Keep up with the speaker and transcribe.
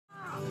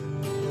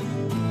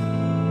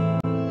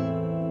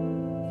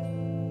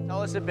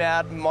us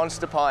about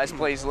Monster Pies,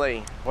 please,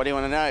 Lee. What do you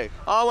want to know?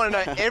 I want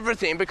to know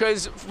everything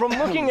because from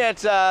looking at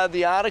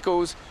the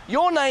articles,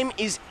 your name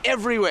is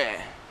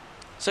everywhere.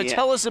 So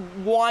tell us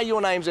why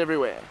your name's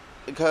everywhere.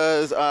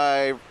 Because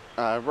I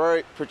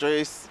wrote,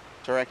 produced,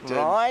 directed,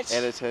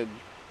 edited,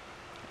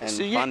 and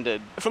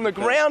funded. From the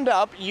ground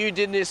up, you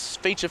did this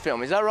feature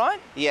film, is that right?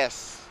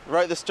 Yes.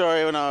 Wrote the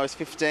story when I was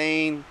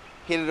 15,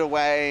 hid it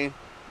away,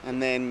 and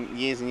then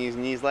years and years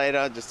and years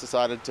later, just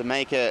decided to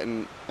make it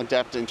and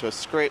adapt it into a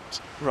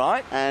script.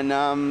 Right.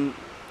 And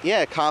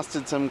yeah,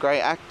 casted some great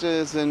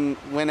actors and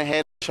went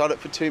ahead, shot it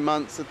for 2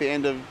 months at the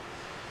end of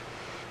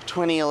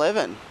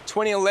 2011.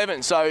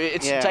 2011, so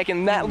it's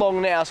taken that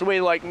long now. So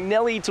we're like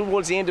nearly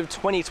towards the end of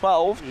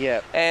 2012.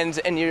 Yeah. And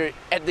you're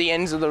at the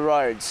ends of the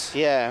roads.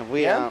 Yeah,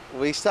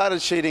 we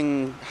started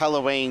shooting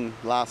Halloween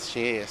last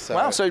year. So.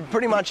 Wow, so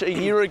pretty much a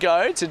year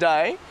ago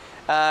today,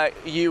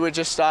 you were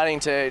just starting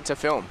to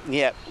film.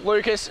 Yeah.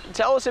 Lucas,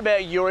 tell us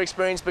about your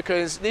experience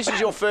because this is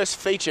your first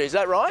feature, is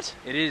that right?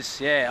 It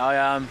is,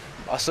 yeah.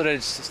 I sort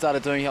of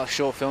started doing like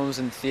short films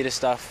and theatre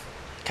stuff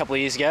a couple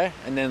of years ago,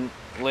 and then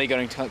Lee got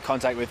in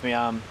contact with me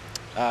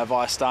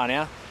via Star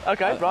Now.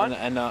 Okay, right.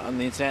 And on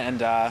the internet, and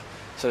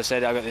sort of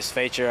said, I've got this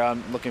feature,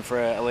 I'm looking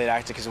for a lead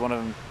actor because one of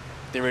them,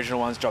 the original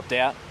ones, dropped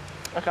out.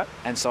 Okay.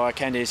 And so I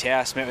came to his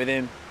house, met with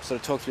him, sort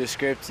of talked through the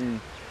script, and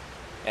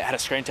had a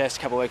screen test a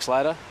couple of weeks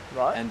later.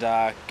 Right. And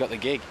got the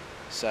gig.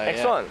 So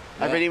excellent.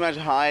 Yeah. I pretty much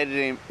hired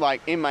him,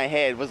 like in my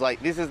head was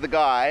like, this is the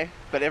guy,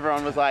 but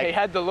everyone was like... He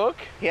had the look?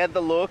 He had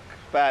the look,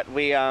 but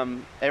we,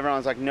 everyone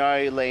was like,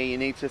 no, Lee, you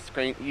need to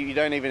screen, you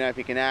don't even know if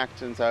he can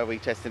act, and so we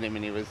tested him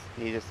and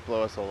he just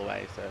blew us all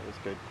away, so it was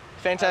good.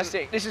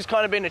 Fantastic. This has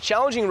kind of been a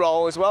challenging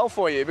role as well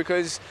for you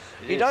because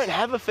you don't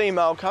have a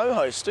female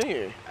co-host, do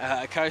you?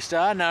 A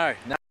co-star? No,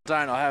 I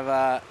don't. I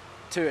have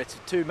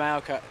two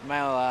male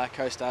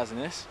co-stars in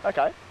this.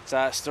 Okay. It's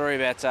a story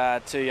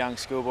about two young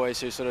schoolboys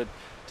who sort of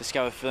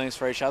discover feelings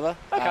for each other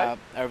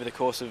over the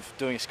course of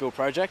doing a school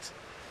project.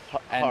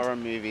 Horror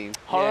movie.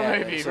 Horror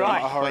movie,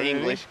 right. Horror for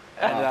English.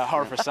 And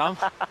horror for some.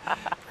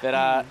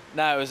 But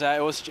no,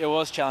 it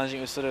was challenging.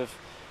 It was sort of,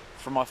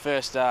 from my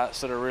first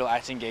sort of real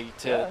acting gig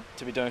to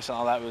be doing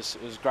something like that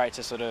was great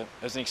to sort of,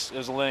 it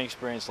was a learning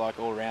experience like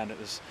all around.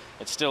 It's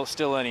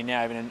still learning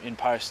now, even in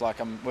post, like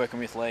I'm working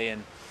with Lee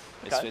and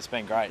it's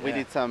been great. We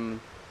did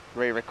some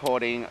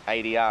re-recording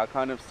ADR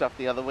kind of stuff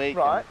the other week.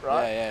 Right.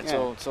 Yeah,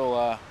 it's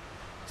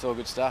all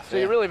good stuff. So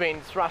you've really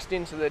been thrust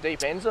into the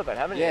deep ends of it,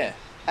 haven't you? Yeah.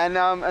 And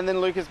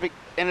then Lucas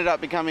ended up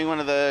becoming one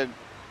of the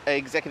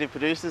executive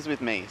producers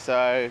with me.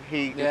 So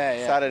he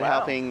started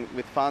helping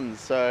with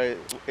funds. So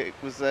it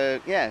was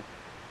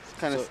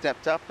kind of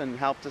stepped up and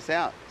helped us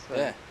out. So.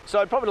 Yeah.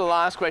 So probably the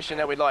last question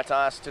that we'd like to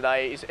ask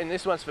today is, and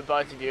this one's for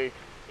both of you,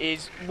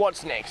 is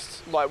what's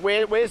next? Like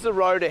where's the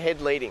road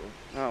ahead leading?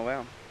 Oh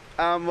wow.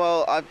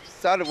 Well, I've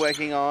started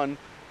working on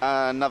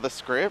another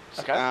script.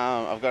 Okay.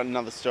 I've got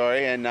another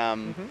story, and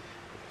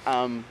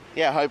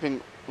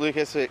hoping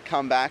Lucas will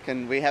come back,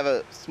 and we have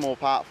a small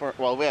part for.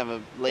 Well, we have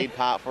a lead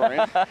part for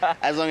him,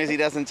 as long as he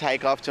doesn't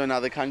take off to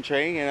another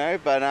country, you know.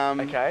 But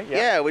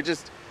we're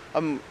just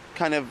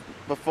kind of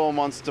before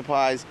Monster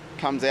Pies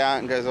comes out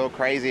and goes all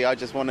crazy. I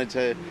just wanted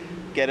to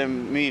get a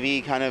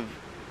movie kind of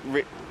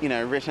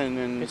written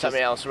and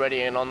something else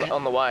ready and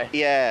on the way.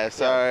 Yeah.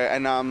 So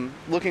and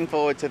looking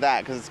forward to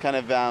that because it's kind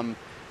of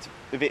it's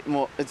a bit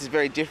more. It's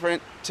very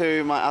different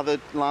to my other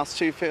last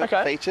two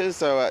features.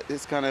 So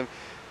it's kind of.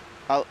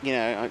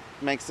 It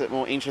makes it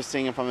more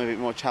interesting if I'm a bit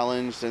more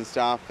challenged and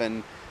stuff,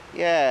 and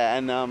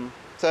so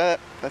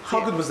that's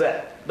How good was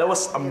that? That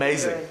was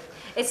amazing.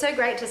 It's so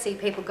great to see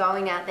people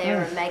going out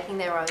there and making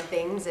their own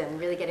things and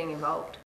really getting involved.